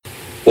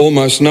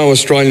Almost no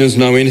Australians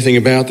know anything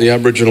about the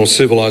Aboriginal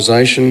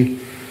civilisation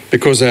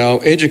because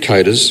our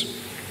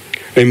educators,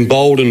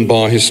 emboldened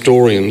by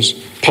historians,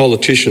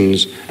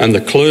 politicians and the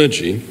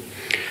clergy,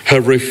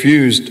 have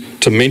refused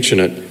to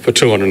mention it for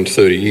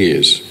 230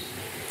 years.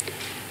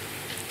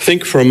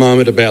 Think for a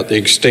moment about the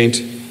extent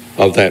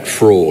of that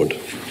fraud.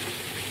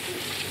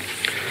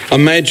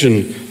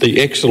 Imagine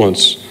the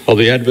excellence of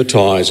the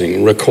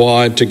advertising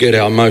required to get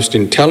our most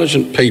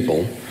intelligent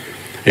people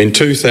in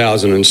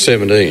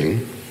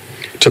 2017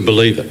 to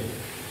believe it.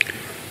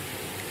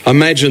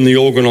 Imagine the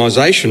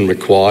organisation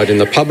required in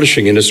the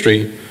publishing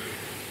industry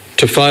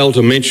to fail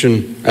to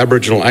mention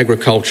Aboriginal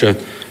agriculture,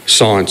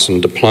 science and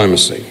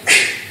diplomacy.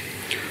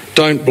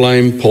 Don't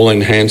blame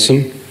Pauline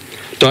Hanson,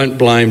 don't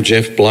blame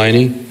Jeff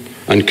Blaney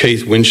and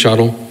Keith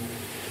Winshuttle,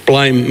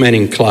 blame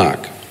Manning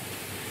Clark,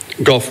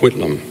 Gough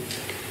Whitlam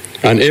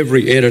and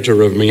every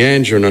editor of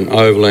Meanderin and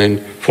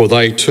Overland, for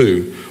they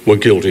too were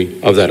guilty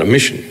of that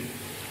omission.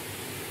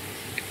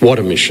 What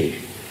omission?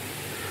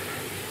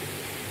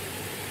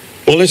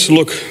 Well, let's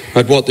look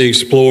at what the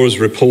explorers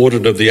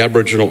reported of the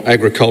Aboriginal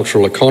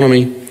agricultural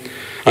economy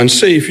and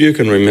see if you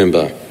can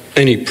remember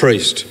any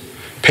priest,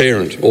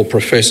 parent or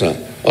professor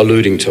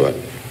alluding to it.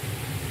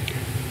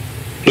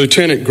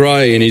 Lieutenant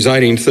Grey, in his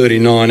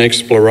 1839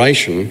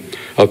 exploration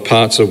of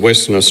parts of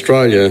Western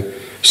Australia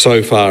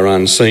so far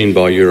unseen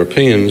by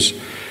Europeans,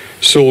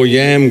 saw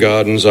yam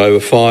gardens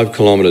over 5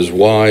 kilometres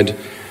wide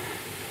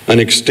and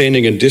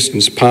extending a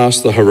distance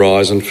past the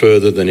horizon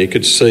further than he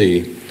could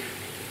see,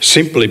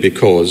 simply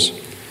because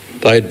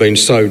they had been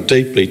so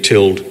deeply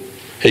tilled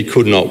he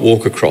could not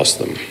walk across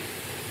them.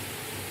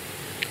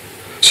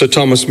 Sir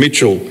Thomas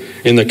Mitchell,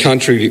 in the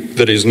country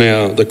that is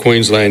now the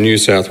Queensland-New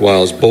South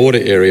Wales border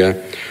area,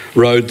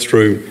 rode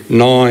through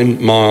 9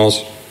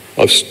 miles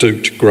of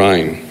stooked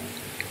grain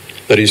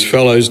that his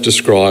fellows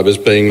describe as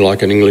being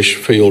like an English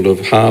field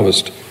of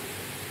harvest.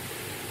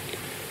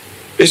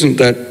 Isn't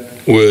that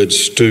word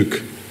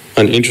stook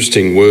an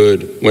interesting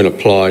word when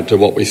applied to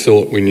what we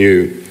thought we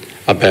knew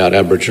about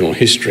Aboriginal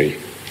history?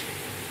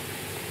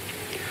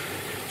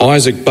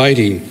 Isaac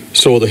Beatty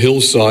saw the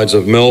hillsides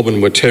of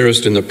Melbourne were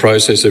terraced in the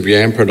process of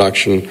yam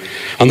production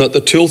and that the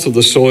tilth of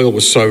the soil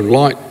was so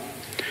light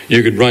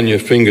you could run your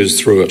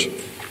fingers through it.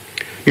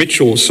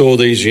 Mitchell saw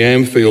these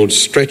yam fields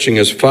stretching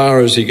as far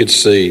as he could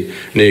see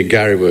near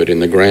Garryward in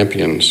the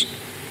Grampians.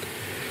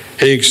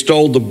 He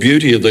extolled the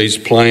beauty of these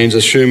plains,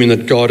 assuming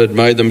that God had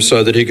made them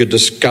so that he could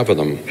discover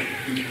them,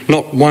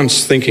 not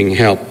once thinking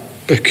how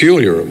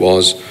peculiar it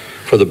was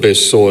for the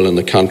best soil in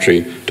the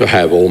country to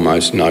have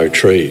almost no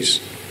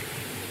trees.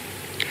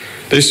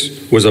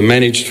 This was a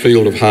managed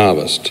field of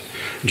harvest.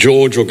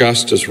 George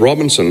Augustus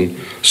Robinson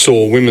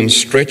saw women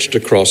stretched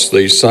across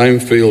these same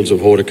fields of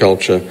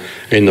horticulture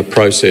in the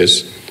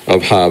process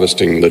of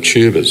harvesting the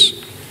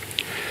tubers.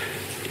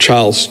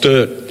 Charles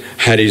Sturt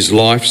had his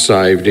life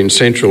saved in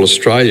Central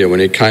Australia when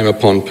he came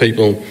upon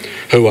people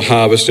who were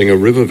harvesting a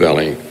river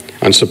valley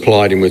and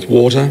supplied him with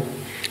water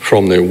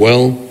from their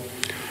well,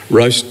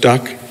 roast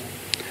duck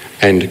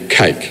and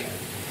cake.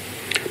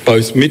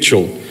 Both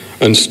Mitchell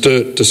and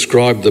Sturt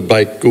described the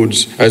baked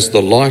goods as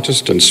the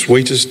lightest and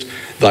sweetest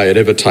they had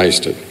ever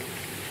tasted.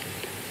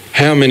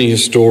 How many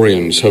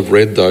historians have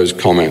read those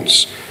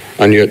comments,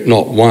 and yet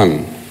not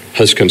one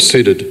has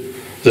considered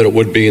that it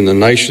would be in the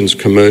nation's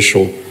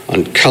commercial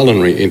and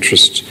culinary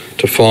interests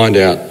to find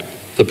out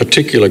the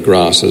particular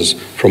grasses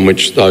from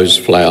which those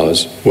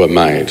flowers were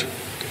made?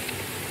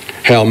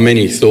 How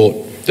many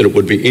thought that it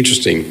would be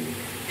interesting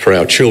for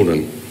our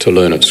children to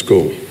learn at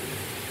school?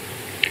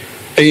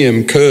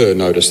 E.M. Kerr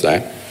noticed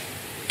that.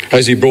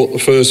 As he brought the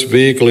first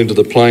vehicle into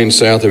the plain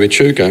south of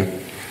Echuca,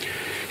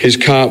 his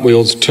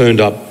cartwheels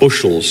turned up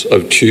bushels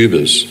of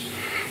tubers.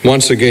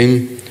 Once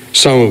again,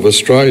 some of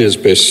Australia's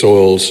best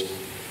soils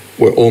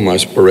were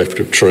almost bereft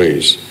of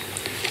trees,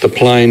 the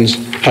plains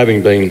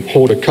having been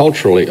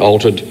horticulturally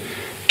altered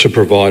to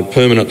provide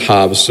permanent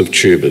harvests of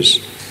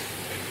tubers.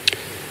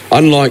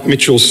 Unlike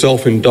Mitchell's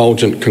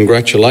self-indulgent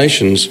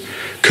congratulations,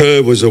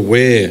 Kerr was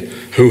aware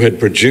who had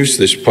produced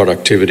this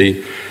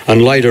productivity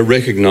and later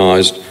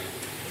recognised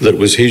that it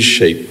was his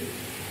sheep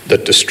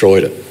that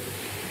destroyed it.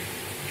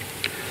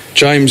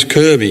 James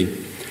Kirby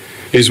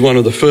is one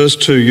of the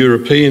first 2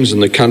 Europeans in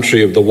the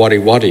country of the Wadi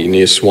Wadi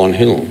near Swan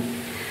Hill.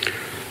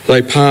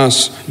 They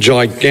pass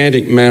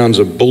gigantic mounds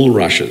of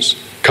bulrushes,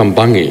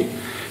 kumbungi,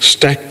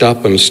 stacked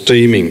up and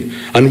steaming,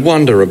 and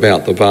wonder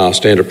about the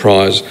vast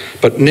enterprise,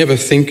 but never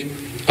think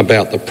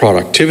about the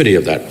productivity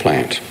of that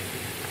plant.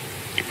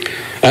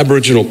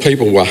 Aboriginal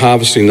people were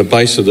harvesting the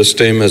base of the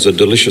stem as a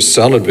delicious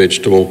salad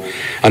vegetable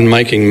and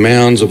making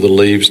mounds of the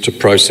leaves to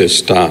process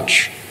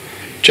starch.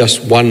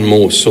 Just one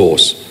more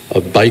source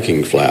of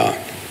baking flour.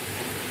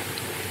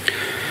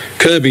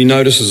 Kirby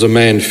notices a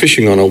man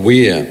fishing on a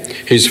weir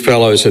his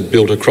fellows had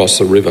built across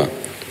the river.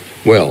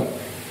 Well,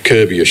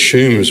 Kirby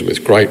assumes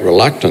with great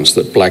reluctance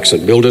that blacks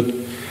had built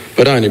it,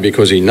 but only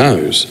because he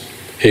knows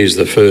he's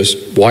the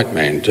first white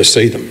man to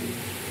see them.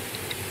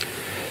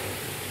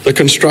 The The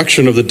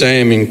construction of the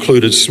dam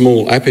included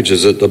small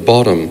apertures at the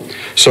bottom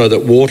so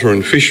that water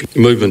and fish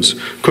movements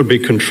could be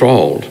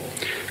controlled.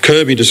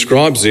 Kirby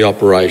describes the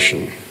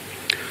operation.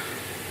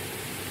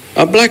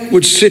 A black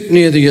would sit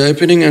near the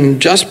opening,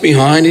 and just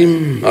behind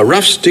him, a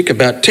rough stick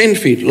about 10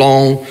 feet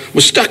long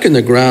was stuck in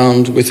the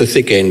ground with the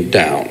thick end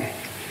down.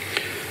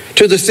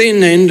 To the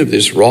thin end of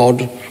this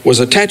rod was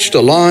attached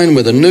a line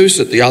with a noose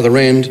at the other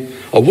end.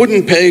 A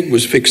wooden peg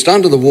was fixed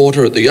under the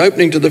water at the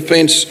opening to the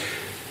fence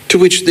to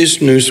which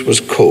this noose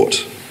was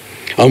caught.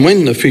 And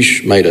when the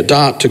fish made a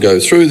dart to go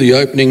through the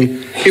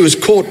opening, he was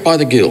caught by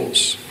the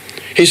gills.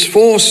 His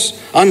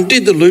force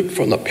undid the loop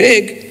from the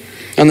peg,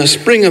 and the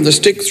spring of the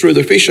stick threw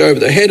the fish over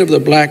the head of the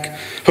black,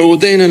 who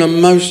would then, in a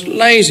most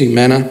lazy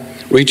manner,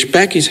 reach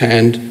back his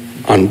hand,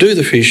 undo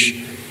the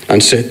fish,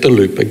 and set the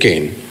loop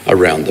again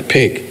around the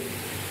peg.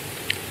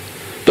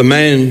 The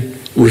man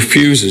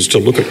refuses to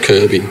look at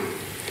Kirby,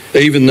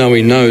 even though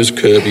he knows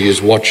Kirby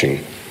is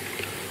watching.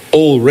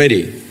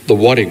 Already, the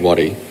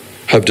Wadi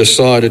have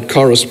decided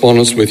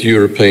correspondence with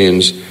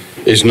Europeans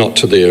is not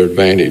to their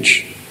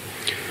advantage.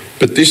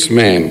 But this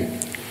man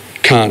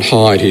can't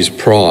hide his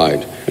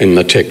pride in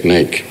the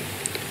technique.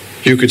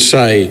 You could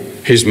say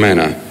his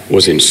manner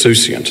was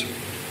insouciant.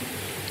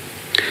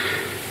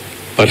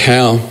 But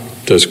how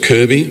does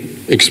Kirby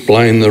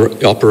explain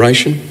the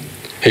operation?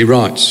 He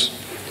writes,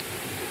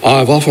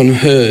 "I've often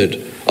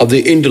heard of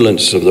the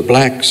indolence of the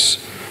blacks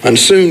and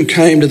soon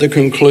came to the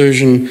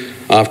conclusion,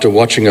 after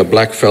watching a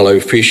blackfellow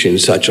fish in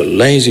such a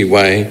lazy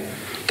way,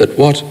 that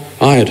what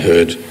I had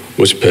heard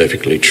was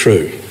perfectly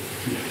true."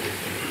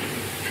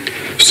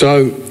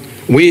 So,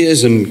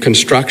 weirs and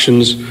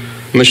constructions,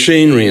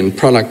 machinery and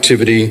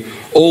productivity,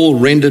 all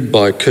rendered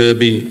by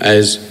Kirby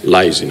as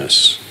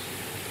laziness.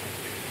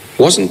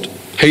 Wasn't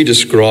he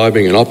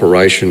describing an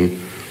operation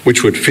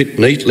which would fit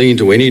neatly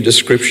into any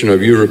description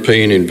of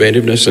European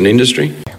inventiveness and industry?